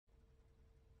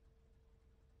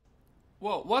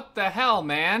Whoa, what the hell,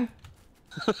 man?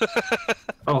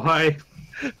 Oh, hi.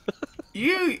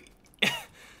 You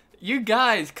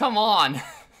guys, come on.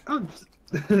 Oh,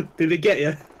 did it get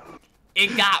you?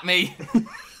 It got me.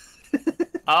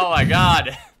 Oh my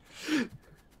god.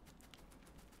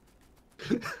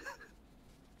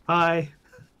 Hi.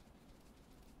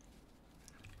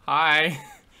 Hi.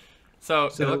 So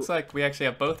it looks like we actually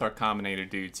have both our Combinator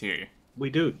dudes here. We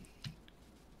do.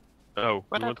 Oh,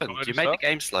 What we want to happened? combine You the made the stuff?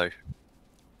 game slow.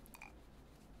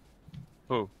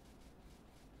 Oh,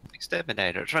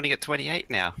 Exterminator. It's running at 28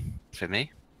 now for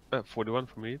me. 41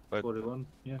 for me, but 41,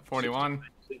 yeah. 41.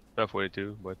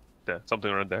 42, but something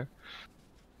around there.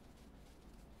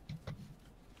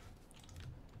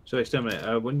 So,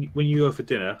 Exterminator, when you go for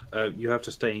dinner, you have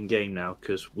to stay in game now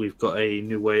because we've got a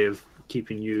new way of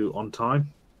keeping you on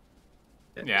time.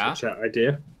 Yeah. It's a chat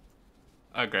idea.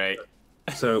 Oh, great.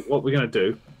 So, what we're going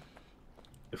to do,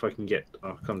 if I can get,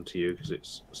 I'll come to you because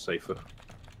it's safer.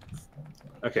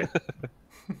 Okay.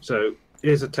 So,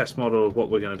 here's a test model of what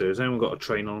we're going to do. Has anyone got a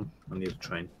train on? I need a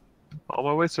train. On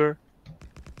my way, sir.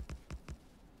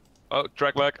 Oh,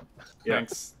 track back. Yeah.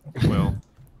 Thanks, Will.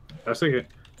 That's okay.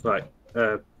 Right.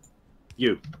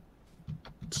 You.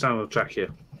 Stand on the track here.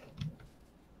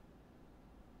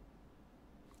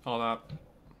 Hold up.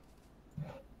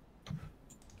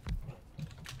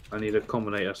 I need a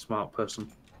combinator smart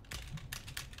person.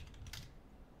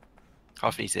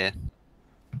 Coffee's here.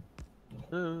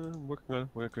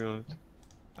 Working on it.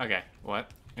 Okay,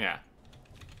 what? Yeah.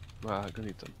 I'm gonna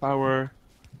need some power.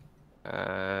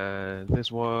 And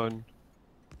this one.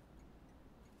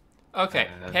 Okay,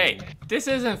 hey, this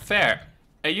isn't fair.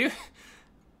 Are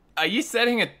you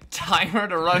setting a timer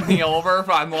to run me over if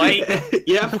I'm late?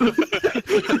 Yeah.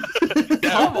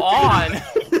 Come on!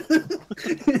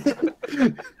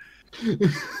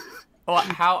 Well,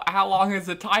 how long is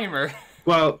the timer?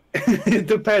 Well, it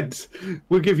depends.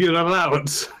 We'll give you an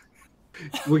allowance.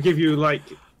 We'll give you like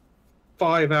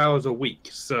 5 hours a week.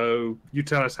 So you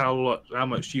tell us how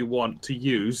much you want to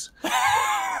use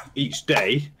each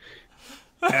day,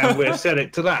 and we'll set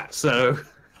it to that. So,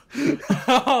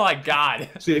 Oh my god.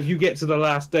 so if you get to the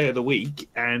last day of the week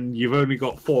and you've only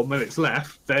got 4 minutes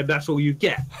left, then that's all you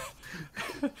get.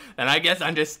 And I guess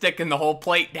I'm just sticking the whole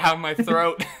plate down my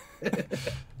throat.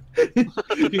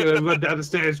 You're gonna run down the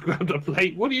stairs, grab the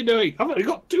plate. What are you doing? I've only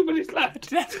got 2 minutes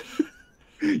left.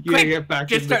 You're gonna get back.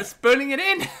 Just start spooning it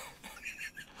in.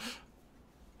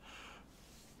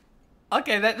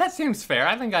 Okay, that seems fair.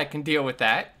 I think I can deal with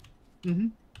that. Mm-hmm.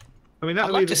 I mean, I'd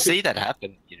that'll like be to see that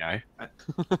happen, you know.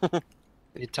 The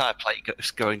entire plate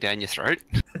going down your throat.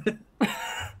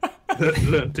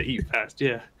 learn to eat fast.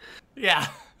 Yeah. Yeah.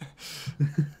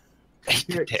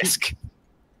 The desk.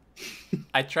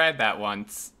 I tried that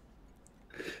once.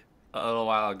 A little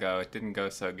while ago. It didn't go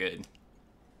so good.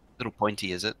 Little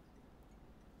pointy, is it?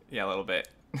 Yeah, a little bit.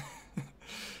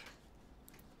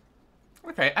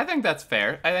 Okay, I think that's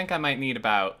fair. I think I might need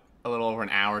about a little over an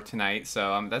hour tonight,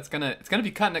 so it's gonna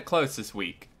be cutting it close this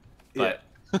week. But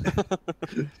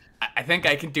Yeah. I think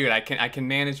I can do it. I can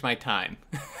manage my time.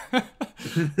 I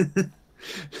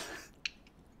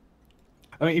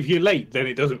mean, if you're late, then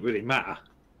it doesn't really matter.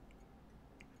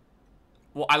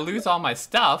 Well, I lose all my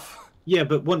stuff. Yeah,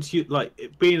 but once you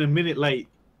being a minute late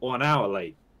or an hour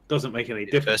late doesn't make any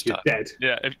difference. first You're time. dead.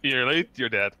 Yeah, if you're late, you're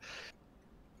dead.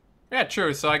 Yeah,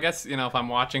 true. So I guess, if I'm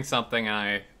watching something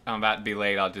and I'm about to be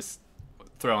late, I'll just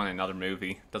throw in another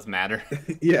movie. Doesn't matter.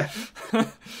 Yeah.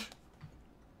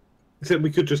 Except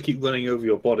we could just keep running over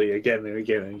your body again and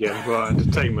again and again for our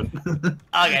entertainment.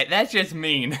 Okay, that's just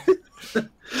mean.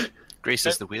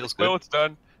 Greases the wheels Well, good. it's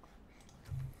done.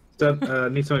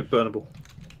 Done. Need something burnable.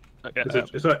 Okay,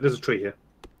 It's right. There's a tree here.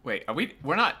 Wait,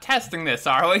 we're not testing this,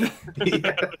 are we?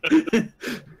 Yeah.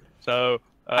 so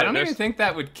I don't there's- even think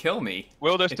that would kill me.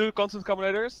 Well, there's two constant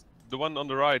combinators. The one on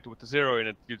the right with the 0 in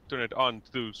it, you turn it on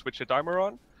to switch the timer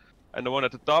on. And the one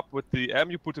at the top with the M,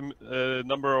 you put a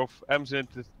number of M's in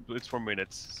it, it's for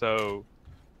minutes. So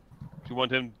if you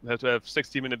want him to have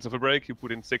 60 minutes of a break, you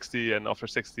put in 60, and after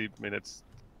 60 minutes,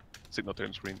 signal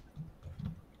turns green.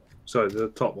 So the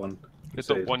top one. The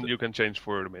So top one you can change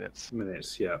for the minutes.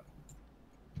 minutes, yeah.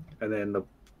 And then the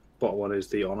bottom one is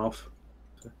the on-off.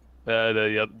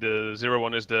 The 0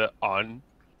 one is the on,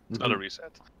 it's not a Mm-hmm.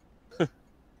 reset.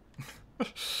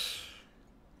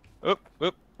 Oop,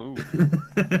 oop, ooh.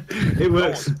 It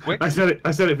works. Oh, quick. I said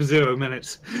it for 0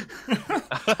 minutes.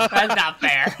 That's not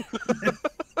fair.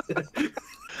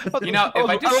 If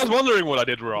I was wondering what I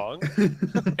did wrong.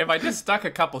 if I just stuck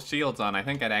a couple shields on, I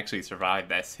think I'd actually survive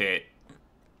this hit.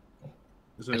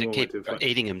 There's And only to one way keep to fight.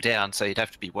 eating him down, so you'd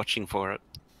have to be watching for it.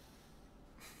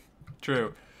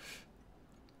 True.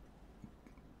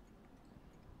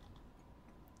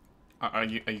 Are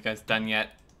you guys done yet?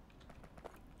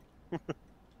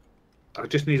 I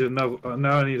just need another.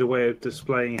 Now I need a way of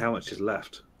displaying how much is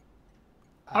left.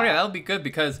 Oh yeah, that'll be good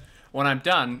because when I'm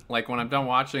done, like when I'm done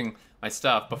watching my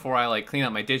stuff, before I like clean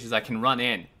up my dishes, I can run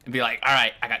in and be like, all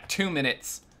right, I got 2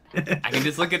 minutes. I can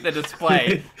just look at the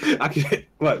display.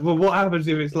 Well, what happens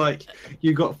if it's like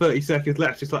you got 30 seconds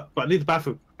left? It's like, but I need the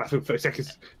bathroom. Bathroom 30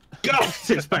 seconds. Go!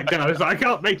 Sits back down. It's like, I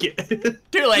can't make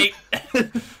it. Too late.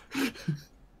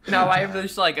 No, I have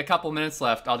just like a couple minutes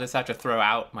left. I'll just have to throw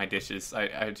out my dishes.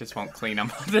 I just won't clean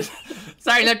them.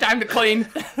 Sorry, no time to clean.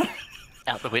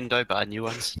 Out the window, buy new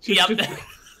ones. Yep.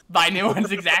 Buy new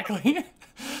ones, exactly.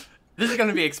 This is going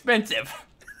to be expensive.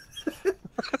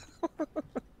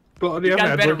 But on the You other guys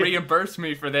hand, better reimburse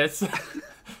me for this.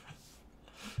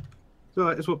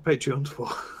 It's what Patreon's for.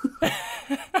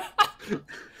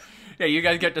 Yeah, you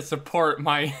guys get to support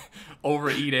my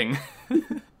overeating.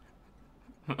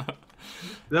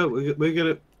 No, we're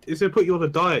gonna. It's gonna put you on a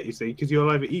diet, you see, because you'll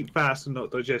either eat fast and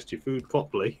not digest your food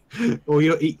properly, or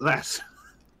you'll eat less.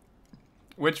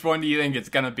 Which one do you think it's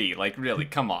gonna be? Like, really,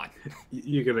 come on.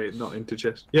 You're gonna not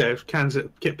indigest. Yeah, cans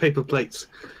it. Get paper plates.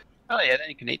 Oh yeah, then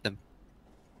you can eat them.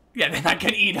 Yeah, then I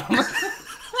can eat them.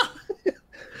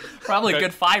 Probably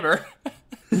good fiber.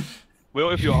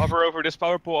 Well, if you hover over this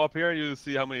power pole up here, you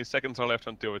see how many seconds are left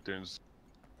until it turns.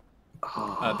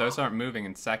 Those aren't moving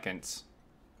in seconds.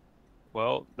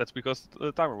 Well, that's because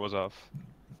the timer was off.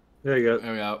 There you go.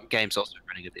 There we go. Game's also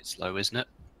running a bit slow, isn't it?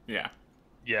 Yeah.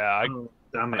 Yeah, Oh,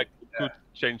 damn I it. could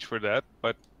change for that,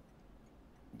 but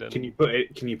then... Can you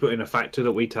put in a factor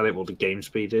that we tell it what the game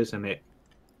speed is, and it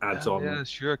adds on? Yeah,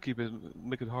 sure.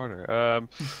 Make it harder.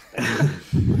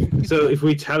 So if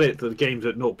we tell it that the game's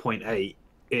at 0.8,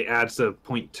 it adds a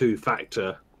 0.2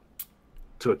 factor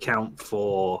to account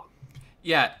for.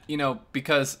 Yeah,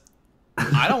 because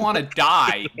I don't want to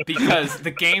die because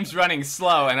the game's running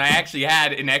slow and I actually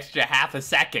had an extra half a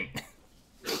second.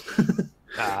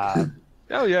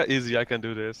 Oh yeah, easy. I can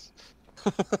do this.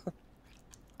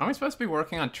 Are we supposed to be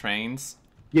working on trains?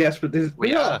 Yes, but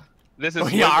we are. This is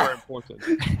We way are. more important.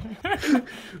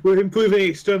 We're improving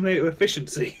exterminator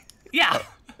efficiency. Yeah.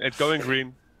 It's going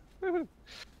green. We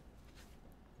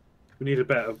need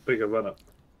a bigger run up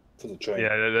for the train.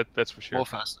 Yeah, that's for sure. More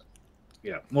faster.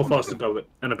 Yeah, more faster public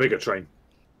and a bigger train.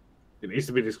 It needs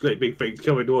to be this great big thing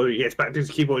coming toward. He gets back to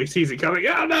his keyboard, he sees it coming.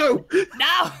 Oh no!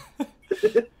 No!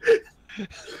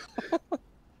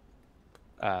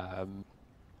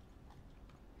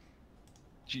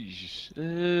 Jeez.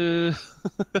 Oh,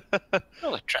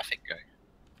 the traffic go.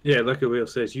 Yeah, like a wheel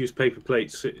says, use paper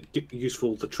plates.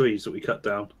 Useful to trees that we cut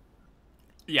down.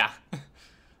 Yeah.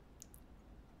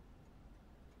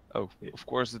 Oh, of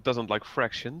course it doesn't like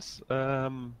fractions.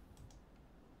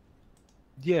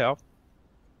 Yeah.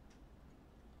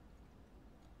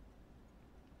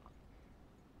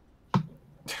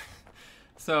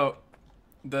 So,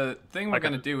 the thing we're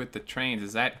going to do with the trains,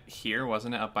 is that here,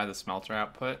 wasn't it, up by the smelter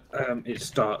output? It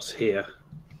starts here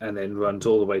and then runs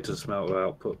all the way to the smelter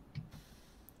output.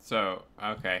 So,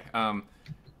 okay.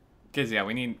 Because, yeah,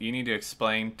 you need to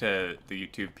explain to the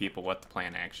YouTube people what the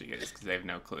plan actually is, because they have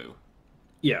no clue.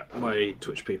 Yeah, my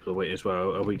Twitch people are waiting as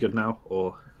well. Are we good now?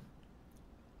 Or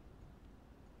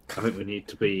I think we need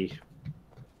to be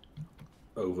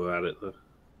over at it, though.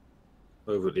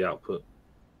 Over at the output.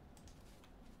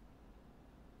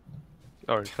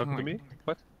 Oh, you're talking to me?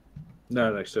 What?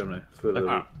 No, still no. For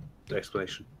the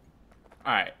explanation.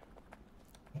 Alright.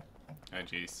 Oh,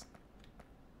 jeez.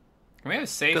 Can we have a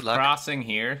safe crossing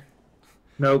here?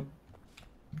 Nope.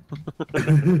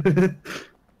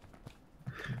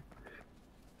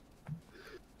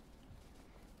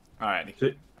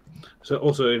 Alrighty. So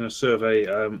also in a survey,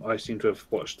 I seem to have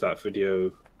watched that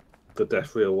video, the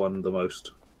Death Reel one, the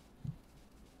most.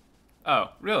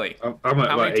 Oh, really? I'm at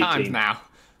How like many times 18. now?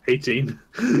 18.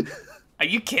 Are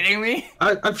you kidding me?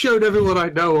 I've showed everyone I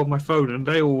know on my phone, and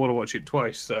they all want to watch it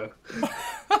twice. So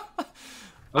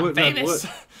I'm famous.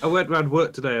 I went around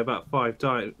work today about 5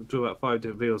 times, to about 5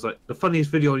 different videos. Like the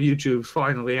funniest video on YouTube's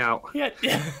finally out. Yeah.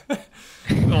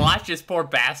 Watch this poor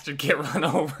bastard get run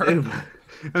over.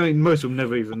 I mean, most of them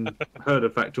never even heard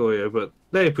of Factorio, but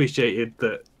they appreciated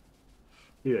that.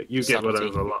 You get run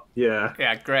over a lot. Yeah.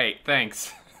 Yeah, great.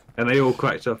 Thanks. And they all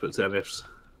cracked up at Zeniths.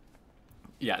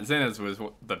 Yeah, Zeniths was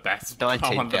the best.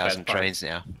 19,000 trains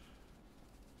now.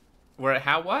 We're at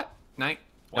how what?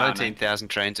 19,000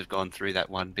 trains have gone through that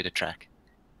one bit of track.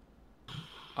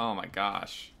 Oh my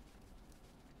gosh.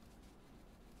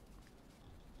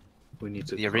 We need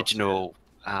to. The original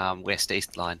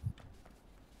west-east line.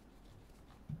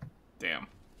 Damn.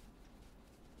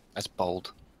 That's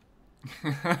bold.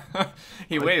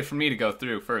 He waited for me to go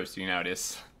through first, you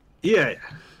notice. Yeah.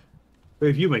 But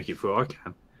if you make it through, I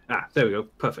can. Ah, there we go.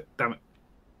 Perfect. Damn it.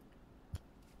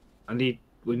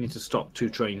 We need to stop 2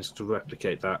 trains to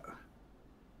replicate that.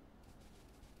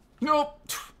 Nope.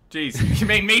 Jeez, you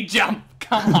made me jump.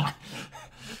 Come on.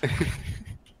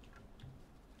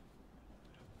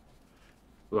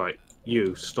 Right,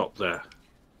 you stop there.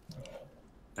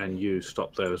 And you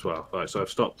stop there as well. Right, so I've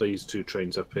stopped these 2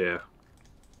 trains up here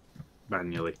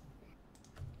manually.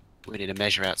 We need to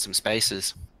measure out some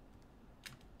spaces.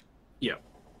 Yeah.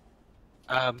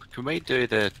 Can we do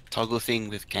the toggle thing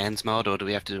with cans mod, or do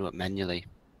we have to do it manually?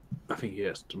 I think he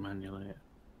has to manually.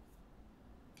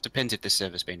 Depends if the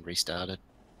server's been restarted.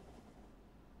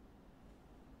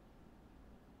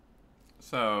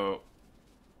 So,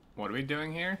 what are we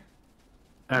doing here?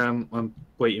 I'm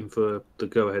waiting for the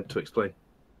go-ahead to explain.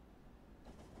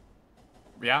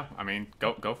 Yeah, I mean,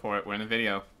 go for it. We're in the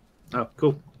video. Oh,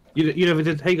 cool. You never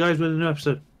did. Hey guys, we're in a new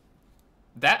episode.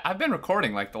 That I've been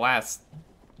recording like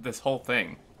this whole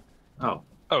thing. Oh.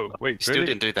 Oh, wait, You still really?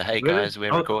 didn't do the hey Really? guys,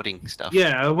 we're Oh. recording stuff.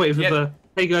 Yeah, I'm waiting for Yeah. the.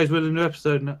 Hey guys, we're in a new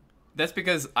episode now. That's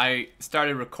because I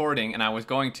started recording and I was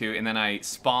going to, and then I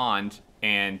spawned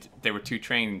and there were 2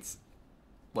 trains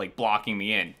like blocking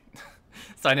me in.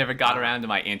 So I never got around to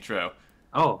my intro.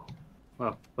 Oh.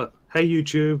 Well, but hey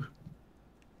YouTube.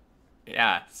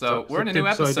 Yeah, so So we're in a new so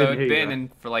I didn't episode, hear you been there.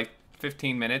 in for like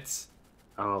 15 minutes.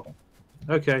 Oh.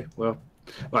 Okay, well.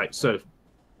 Right, so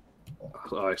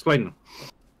I'll explain them.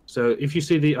 So if you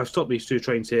see I've stopped these 2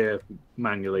 trains here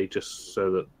manually just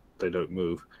so that they don't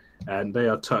move. And they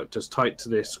are tucked as tight to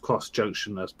this cross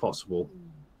junction as possible.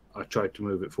 I tried to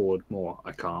move it forward more,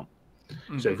 I can't.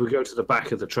 So if we go to the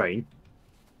back of the train,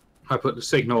 I put the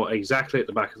signal exactly at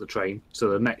the back of the train, so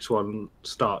the next one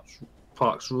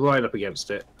parks right up against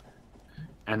it.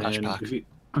 And then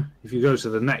if you go to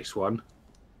the next one,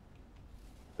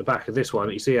 the back of this one,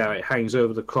 you see how it hangs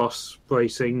over the cross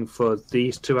bracing for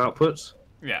these 2 outputs?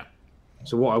 Yeah.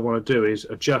 So what I want to do is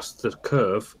adjust the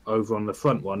curve over on the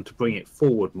front one to bring it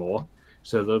forward more,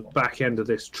 so the back end of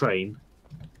this train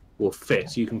will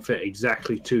fit. You can fit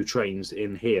exactly 2 trains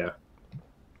in here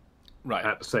Right.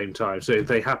 at the same time. So if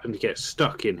they happen to get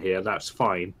stuck in here, that's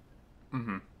fine.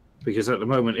 Mm-hmm. Because at the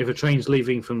moment, if a train's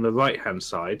leaving from the right-hand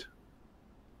side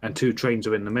and 2 trains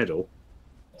are in the middle,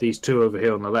 these 2 over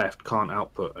here on the left can't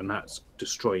output, and that's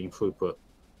destroying throughput.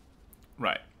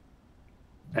 Right.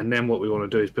 And then what we want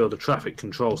to do is build a traffic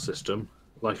control system,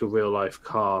 like a real-life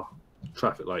car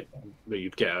traffic light that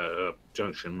you'd get at a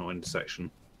junction or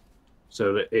intersection,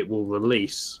 so that it will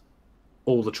release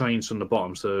all the trains from the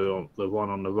bottom, so the one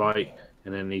on the right,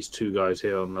 and then these 2 guys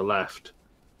here on the left,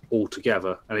 all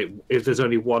together. And if there's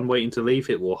only one waiting to leave,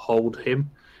 it will hold him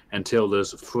until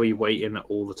there's 3 waiting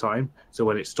all the time. So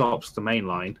when it stops the main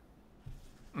line,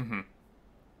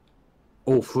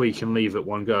 all 3 can leave at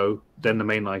one go. Then the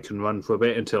main line can run for a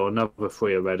bit until another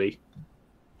 3 are ready.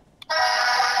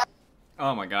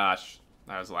 Oh my gosh,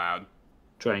 that was loud.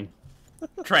 Train.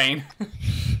 Train.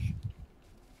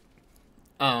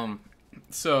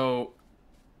 So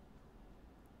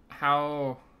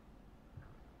how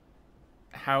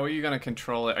are you gonna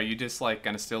control it? Are you just like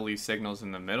gonna still leave signals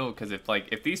in the middle? Because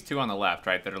if these 2 on the left,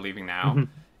 right, that are leaving now,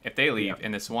 if they leave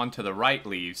and this one to the right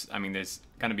leaves, I mean, there's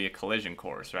gonna be a collision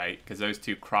course, right? Because those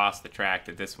 2 cross the track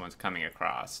that this one's coming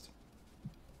across.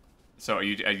 So are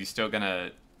you still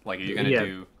gonna are you gonna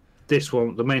do? This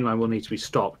one, the main line will need to be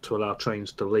stopped to allow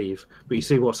trains to leave. But you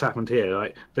see what's happened here,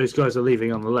 right? Those guys are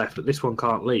leaving on the left, but this one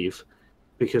can't leave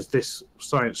because this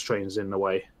science train's in the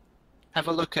way. Have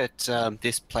a look at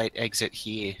this plate exit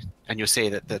here, and you'll see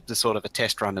that the sort of a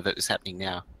test run of it is happening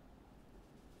now.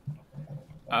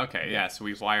 Okay, yeah. So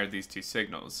we've wired these 2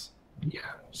 signals. Yeah.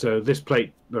 So this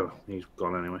plate, oh, he's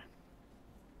gone anyway.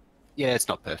 Yeah, it's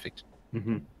not perfect.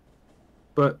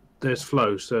 But there's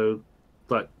flow, so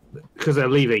because they're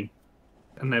leaving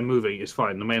and they're moving, it's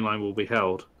fine. The main line will be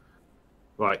held.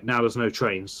 Right, now there's no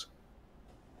trains.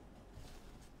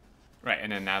 Right,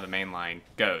 and then now the main line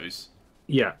goes.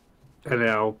 Yeah. And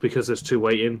now, because there's 2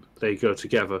 waiting, they go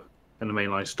together and the main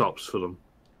line stops for them.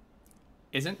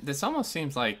 This almost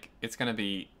seems like it's going to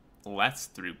be less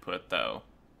throughput, though.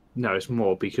 No, it's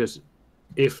more, because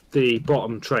if the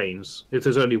bottom trains, if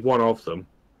there's only one of them,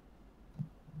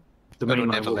 the main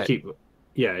line will keep...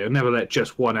 Yeah, it'll never let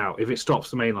just one out. If it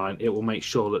stops the main line, it will make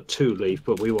sure that 2 leave,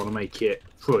 but we want to make it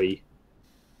 3.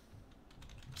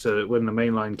 So that when the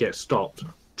main line gets stopped,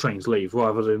 trains leave,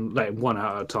 rather than letting 1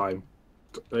 out at a time.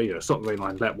 Stop the main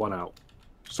line, let 1 out.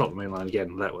 Stop the main line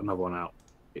again, let another 1 out.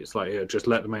 It's like, just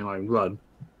let the main line run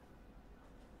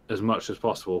as much as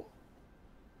possible.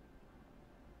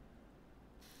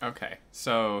 Okay,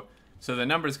 so the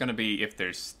number is going to be if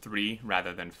there's 3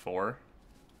 rather than 4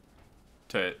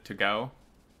 to go.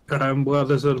 Well,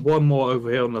 there's one more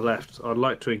over here on the left. I'd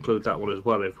like to include that one as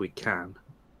well if we can.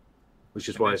 Which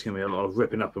is why it's going to be a lot of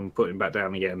ripping up and putting back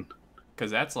down again.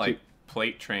 Because that's like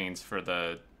plate trains for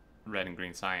the red and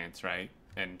green science, right?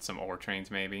 And some ore trains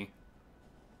maybe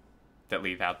that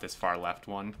leave out this far left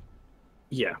one.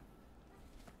 Yeah.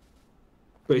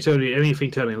 But it's only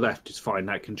anything turning left is fine.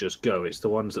 That can just go. It's the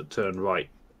ones that turn right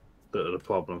that are the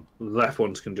problem. The left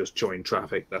ones can just join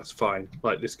traffic. That's fine.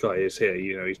 Like this guy is here.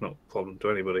 You know, he's not a problem to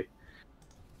anybody.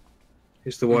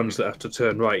 It's the ones that have to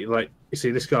turn right. Like you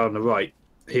see this guy on the right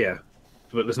here,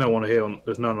 but there's no one here.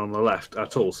 There's none on the left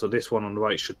at all. So this one on the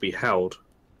right should be held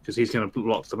because he's going to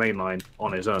block the main line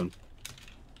on his own.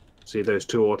 See, those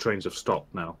 2 ore trains have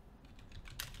stopped now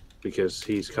because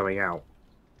he's coming out.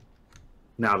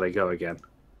 Now they go again.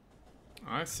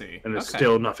 I see. And there's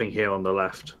still nothing here on the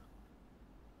left.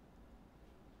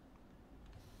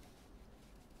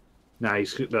 Now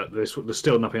there's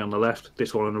still nothing on the left.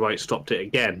 This one on the right stopped it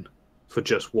again for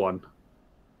just 1.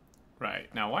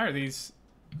 Right. Now, why are these...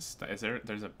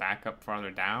 There's a backup farther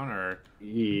down, or...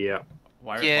 Yeah.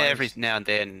 Why every now and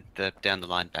then down the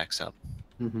line backs up.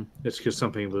 It's because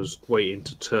something was waiting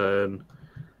to turn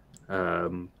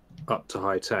up to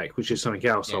high tech, which is something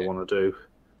else I want to do.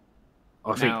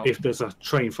 I think if there's a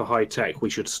train for high tech, we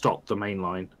should stop the main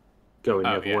line going the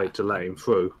other way to let him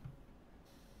through.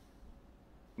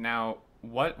 Now,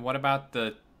 what about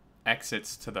the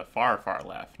exits to the far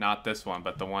left? Not this one,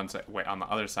 but the ones that on the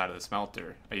other side of the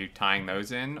smelter. Are you tying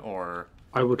those in, or?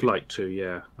 I would like to,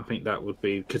 yeah. I think that would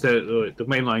be because the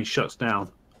main line shuts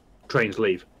down, trains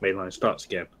leave, main line starts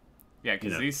again. Yeah,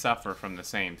 because these suffer from the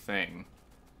same thing.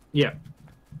 Yeah.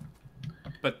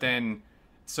 But then,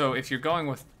 so if you're going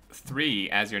with 3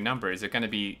 as your number, is it going to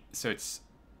be, so it's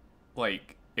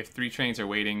like if 3 trains are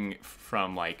waiting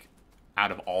from like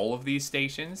out of all of these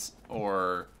stations,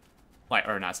 or like,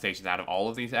 or not stations, out of all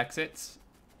of these exits?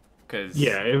 Because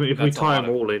if we tie them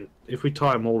all in, if we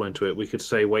tie them all into it, we could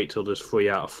say wait till there's 3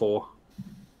 out of 4.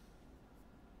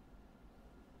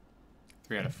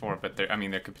 3 out of 4, but there, I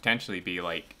mean, there could potentially be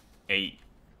like 8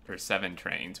 or 7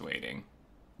 trains waiting.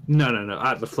 No,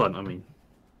 at the front, I mean.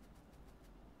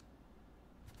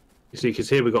 You see, because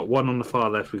here we got 1 on the far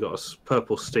left, we got a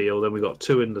purple steel, then we got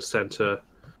 2 in the center.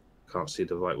 Can't see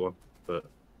the right one, but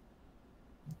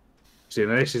see,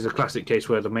 now this is a classic case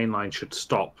where the main line should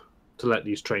stop to let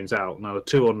these trains out. Now the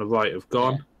 2 on the right have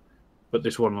gone, but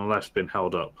this one on the left's been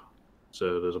held up,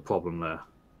 so there's a problem there.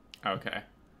 Okay.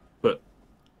 But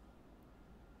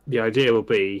the idea will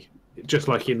be just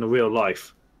like in the real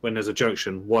life. When there's a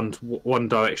junction, one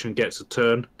direction gets a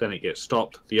turn, then it gets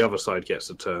stopped. The other side gets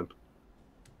a turn.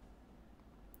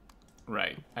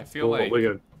 Right. I feel like...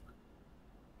 we're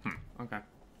going... Okay.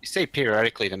 You see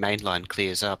periodically the main line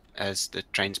clears up as the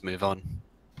trains move on,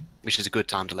 which is a good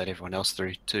time to let everyone else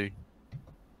through too.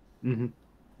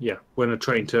 Yeah, when a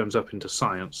train turns up into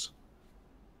science,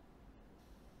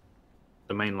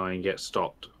 the main line gets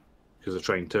stopped because the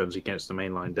train turns against the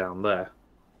main line down there.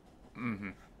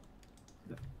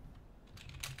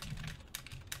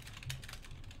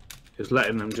 Because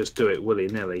letting them just do it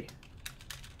willy-nilly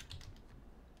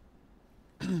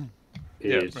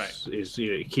is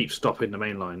it keeps stopping the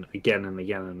main line again and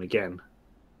again and again.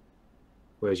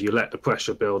 Whereas you let the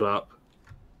pressure build up,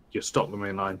 you stop the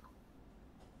main line,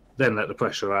 then let the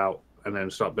pressure out, and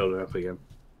then start building up again.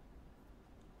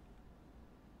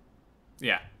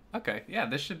 Yeah. Okay. Yeah,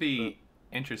 this should be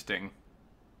interesting.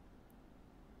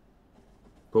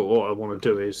 But what I want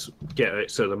to do is get it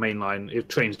so the main line, if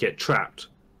trains get trapped,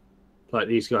 like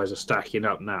these guys are stacking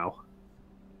up now.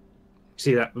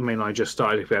 See that the main line just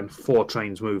started again, 4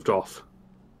 trains moved off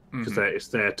because it's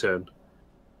their turn.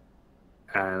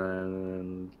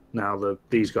 And now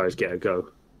these guys get a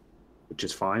go, which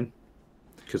is fine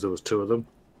because there was 2 of them.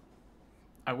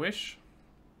 I wish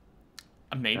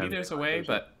maybe there's a way,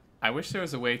 but I wish there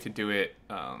was a way to do it.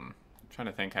 I'm trying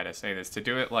to think how to say this, to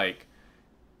do it like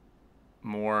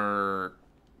more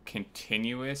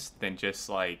continuous than just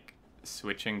like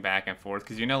switching back and forth,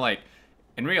 because like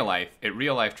in real life, at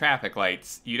real life traffic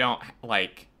lights, you don't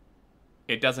like,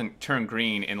 it doesn't turn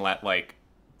green and let like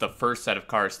the first set of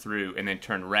cars through and then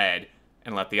turn red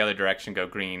and let the other direction go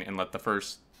green and let the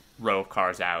first row of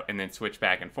cars out and then switch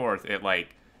back and forth. It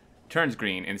like turns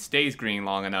green and stays green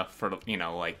long enough for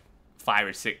like 5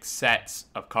 or 6 sets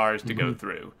of cars to go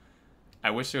through.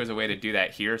 I wish there was a way to do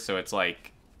that here, so it's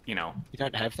like, You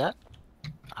don't have that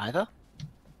either?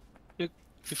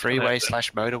 Freeway /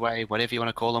 motorway, whatever you want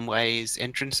to call them, ways,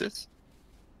 entrances?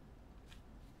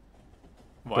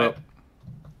 What?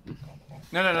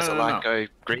 No, no, no, Does no, the no, light no. go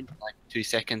green for like 2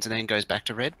 seconds and then goes back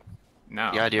to red?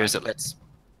 No. The idea is it lets.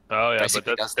 Oh yeah, but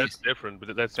Basically that's does this. different.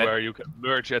 But that's That- where you can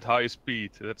merge at high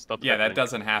speed. That's not Yeah, that happening.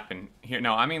 doesn't happen here.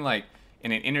 No, I mean like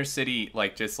in an inner city,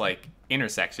 like just like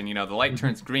intersection. You know, the light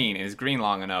turns green and is green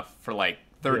long enough for like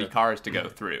 30 Yeah. cars to go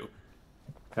through.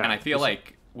 And I feel It's-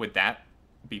 like would that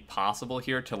be possible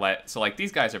here to let so like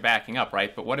these guys are backing up,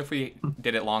 right? But what if we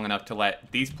did it long enough to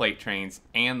let these plate trains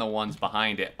and the ones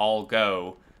behind it all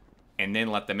go, and then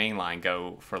let the main line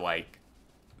go for like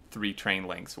 3 train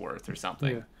lengths worth or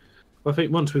something? Yeah. Well, I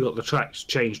think once we got the tracks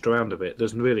changed around a bit,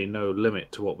 there's really no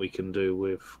limit to what we can do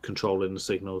with controlling the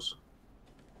signals.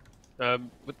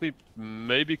 What we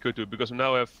maybe could do, because we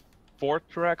now have 4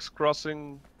 tracks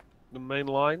crossing the main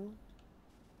line.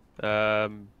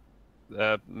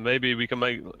 Maybe we can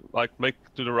make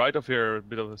to the right of here a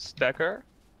bit of a stacker,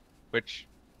 which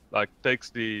like takes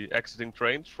the exiting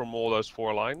trains from all those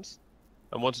 4 lines.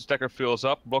 And once the stacker fills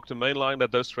up, block the main line,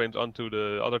 let those trains onto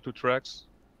the other 2 tracks.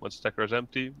 Once the stacker is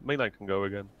empty, main line can go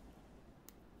again.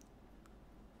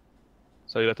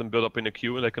 So you let them build up in a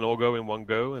queue and they can all go in one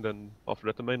go, and then after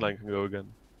that the main line can go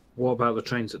again. What about the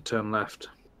trains that turn left?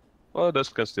 Well, those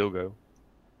can still go.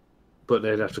 But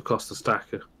they'd have to cross the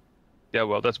stacker. Yeah,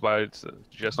 well, that's why it's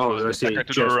just Oh, for I the see, stacker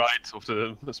to just- the right of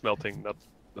the smelting, not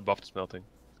above the smelting.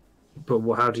 But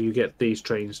how do you get these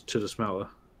trains to the smelter?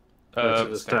 To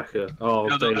the stacker?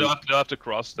 Oh, They'll have to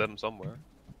cross them somewhere.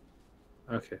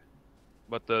 okay.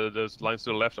 But those lines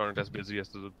to the left aren't as busy as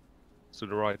to the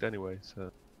right anyway.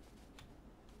 So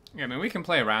Yeah, I mean we can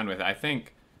play around with it. I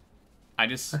think I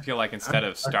just feel like instead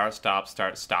of start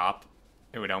stop,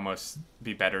 it would almost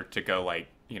be better to go like,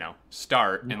 you know,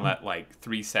 start and let like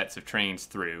 3 sets of trains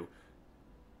through,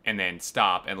 and then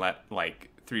stop and let like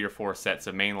 3 or 4 sets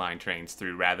of mainline trains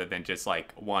through, rather than just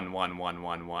like 1, 1, 1,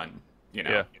 1, 1. You know?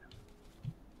 yeah.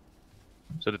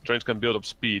 So the trains can build up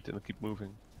speed and keep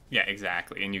moving. Yeah,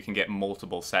 exactly. And you can get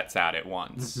multiple sets out at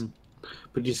once.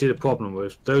 But you see the problem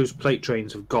with those plate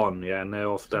trains have gone, yeah, and they're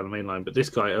off down the main line. But this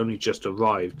guy only just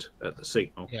arrived at the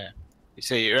signal. Yeah. You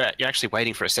see, you're actually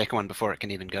waiting for a second one before it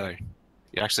can even go.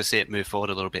 You actually see it move forward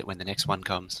a little bit when the next one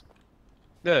comes.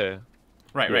 Yeah.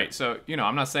 Right, Yeah. right. So, you know,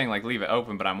 I'm not saying like leave it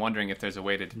open, but I'm wondering if there's a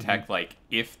way to detect like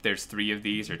if there's 3 of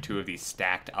these or 2 of these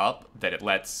stacked up, that it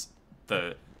lets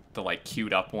the like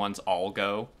queued up ones all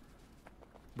go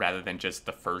rather than just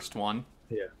the first one.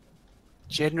 Yeah.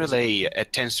 Generally,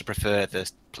 it tends to prefer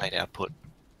the plate output.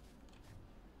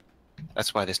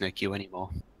 That's why there's no queue anymore.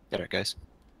 There it goes.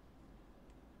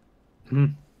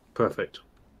 Perfect.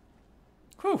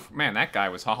 Whew, man, that guy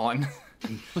was hauling.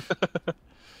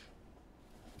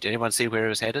 Did anyone see where it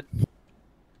was headed?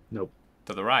 Nope.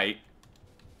 To the right.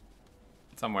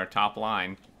 Somewhere top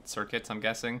line. Circuits, I'm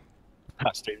guessing.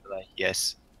 Stream delay.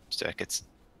 Yes, circuits.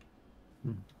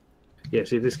 Yeah,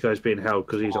 see, this guy's being held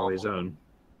because he's on his own.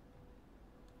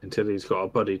 Until he's got a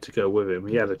buddy to go with him.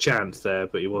 He had a chance there,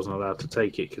 but he wasn't allowed to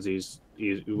take it because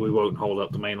we won't hold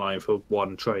up the main line for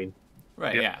 1 train.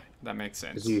 Right, Yep. yeah, that makes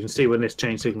sense. As you can see, when this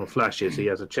chain signal flashes, he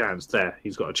has a chance there.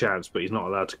 He's got a chance, but he's not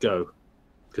allowed to go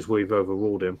because we've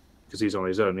overruled him because he's on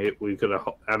his own. We've got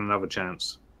to add another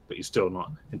chance, but he's still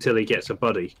not until he gets a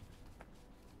buddy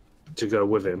to go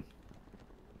with him.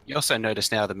 You also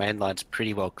notice now the main line's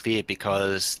pretty well clear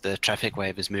because the traffic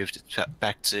wave has moved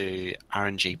back to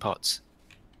RNG pots.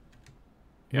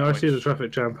 Yeah, I see the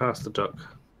traffic jam past the duck.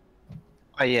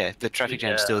 Oh yeah, the traffic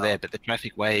jam's still Yeah. there, but the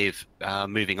traffic wave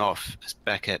moving off is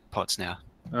back at pots now.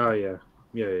 Oh yeah,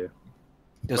 yeah.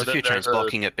 There's But a few then trains there's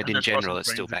blocking it, but and in they're general crossing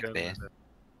it's still trains back there. again.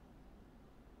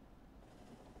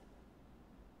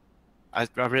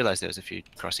 I realised there was a few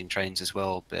crossing trains as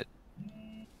well, but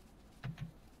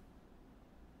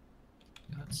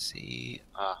let's see.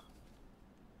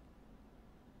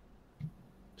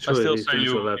 Surely I still these say things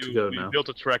are you allowed to go now. build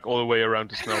a track all the way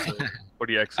around the smelter for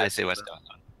the exit. I see what's going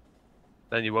on.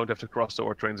 Then you won't have to cross the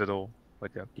ore trains at all.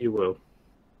 But yeah. You will.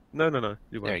 No, you There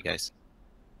he won't. goes.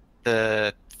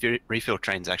 The refill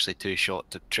train's actually too short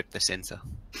to trip the sensor.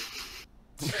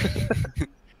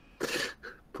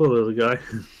 Poor little guy.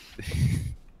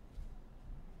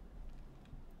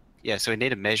 Yeah, so we need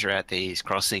to measure out these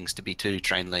crossings to be 2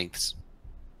 train lengths.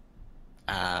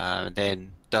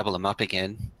 Then double them up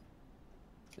again,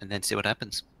 and then see what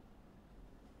happens.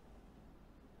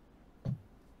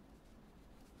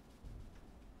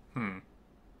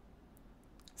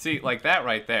 See, like that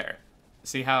right there.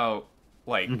 See how,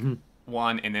 like, Mhm.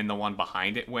 one and then the one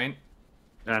behind it went?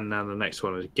 And now the next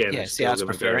one again. Yeah, is see still how it's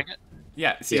gonna preferring go. it?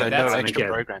 Yeah, see, So no that's... And extra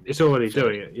again, programming. it's already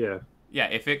doing it. Yeah. Yeah,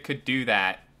 if it could do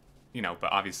that, you know,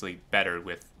 but obviously better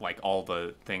with, like, all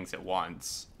the things at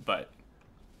once. But,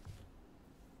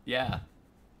 yeah.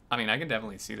 I mean, I can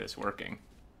definitely see this working.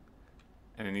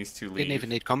 And then these two leave. Didn't even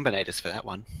need combinators for that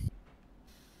one.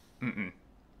 Mm-mm.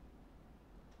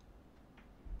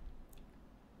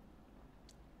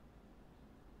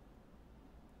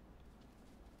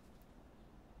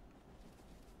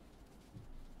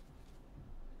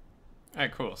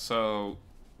 Alright, cool. So,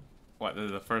 what,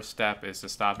 the first step is to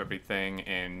stop everything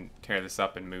and tear this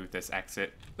up and move this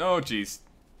exit. Oh, jeez.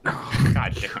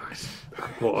 God damn it.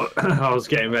 What? I was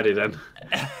getting ready then.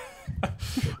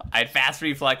 I had fast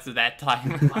reflexes that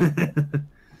time.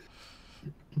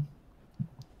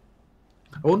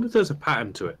 I wonder if there's a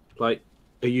pattern to it. Like,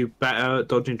 are you better at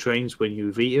dodging trains when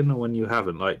you've eaten or when you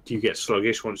haven't? Like, do you get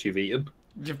sluggish once you've eaten?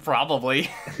 Probably.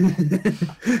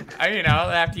 You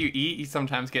know, after you eat, you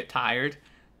sometimes get tired.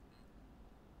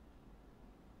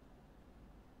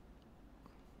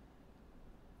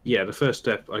 Yeah, the first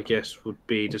step, I guess, would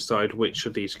be decide which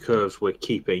of these curves we're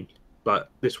keeping.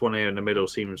 But this one here in the middle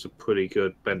seems a pretty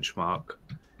good benchmark.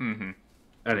 Mm-hmm.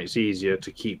 And it's easier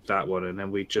to keep that one, and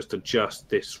then we just adjust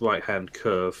this right-hand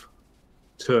curve,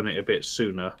 turn it a bit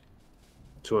sooner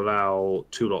to allow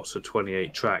 2 lots of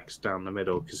 28 tracks down the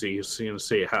middle, because you're going to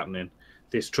see it happening.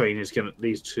 This train is going to,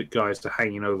 these two guys are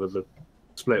hanging over the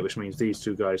split, which means these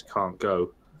two guys can't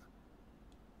go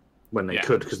when they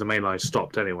could, because the main line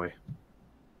stopped anyway.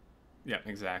 Yeah,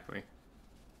 exactly.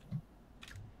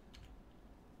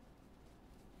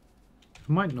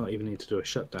 Might not even need to do a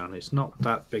shutdown. It's not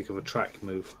that big of a track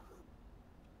move.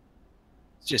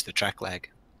 It's just the track lag.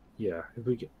 Yeah, if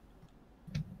we get...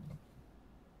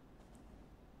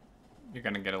 You're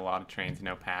gonna get a lot of trains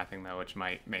no pathing though, which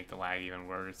might make the lag even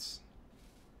worse.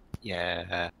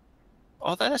 Yeah.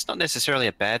 Although that's not necessarily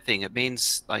a bad thing. It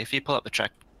means, like, if you pull up the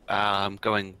track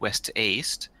going west to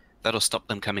east, that'll stop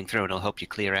them coming through and it'll help you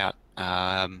clear out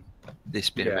this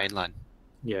bit of main line.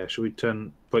 Yeah, should we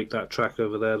break that track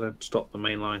over there then? Stop the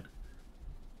main line.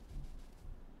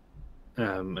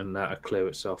 And that'll clear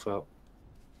itself out.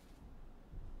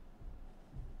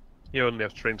 You only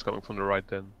have trains coming from the right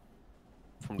then.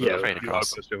 From the right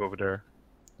across. outpost you have over there.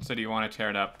 So do you want to tear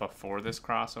it up before this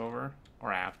crossover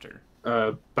or after?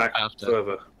 Back After.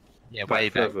 further. Yeah, way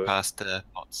back further. past the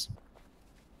pots.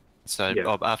 So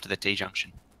after the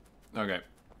T-junction. Okay.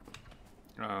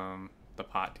 The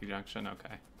pot T-junction,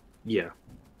 okay. Yeah.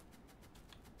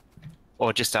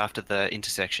 Or just after the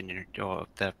intersection or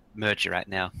the merge you're at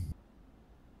now.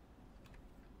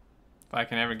 If I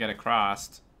can ever get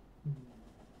across.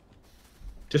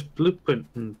 Just blueprint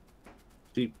and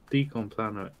decom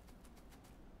planner it.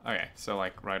 Okay, so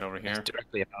like right over here. Just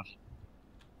directly above.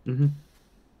 Mm-hmm.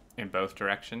 In both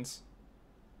directions.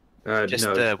 Just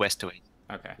no. the west to east.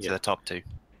 Okay. So the top two.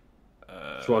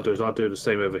 So what I'll do is I'll do the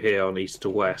same over here on east to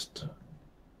west.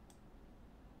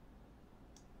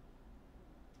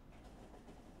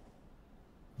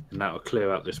 And that'll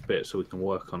clear out this bit so we can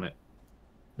work on it.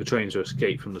 The trains will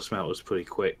escape from the smelters pretty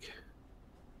quick.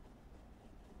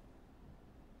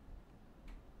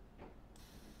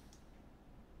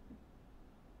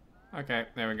 Okay,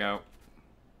 there we go.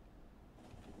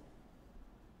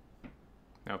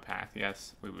 No path,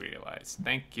 yes, we realize.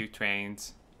 Thank you,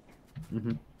 trains.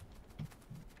 Mm-hmm.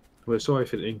 We're sorry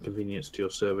for the inconvenience to your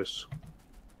service.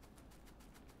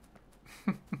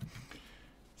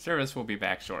 Service will be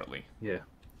back shortly. Yeah.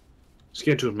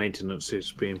 Scheduled maintenance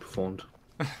is being performed.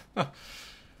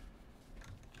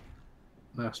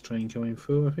 Last train coming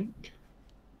through, I think.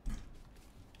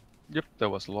 Yep, that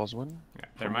was the last one. Yeah,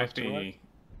 there From might left to be right.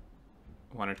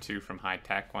 1 or 2 from high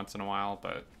tech once in a while,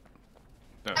 but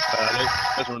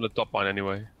Let's run the top line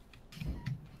anyway.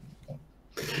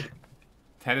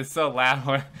 that is so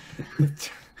loud.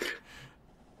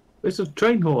 It's a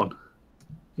train horn.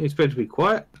 You expect to be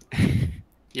quiet?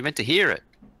 You're meant to hear it.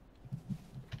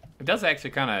 It does actually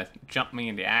kind of jump me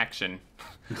into action.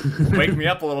 Wake me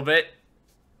up a little bit.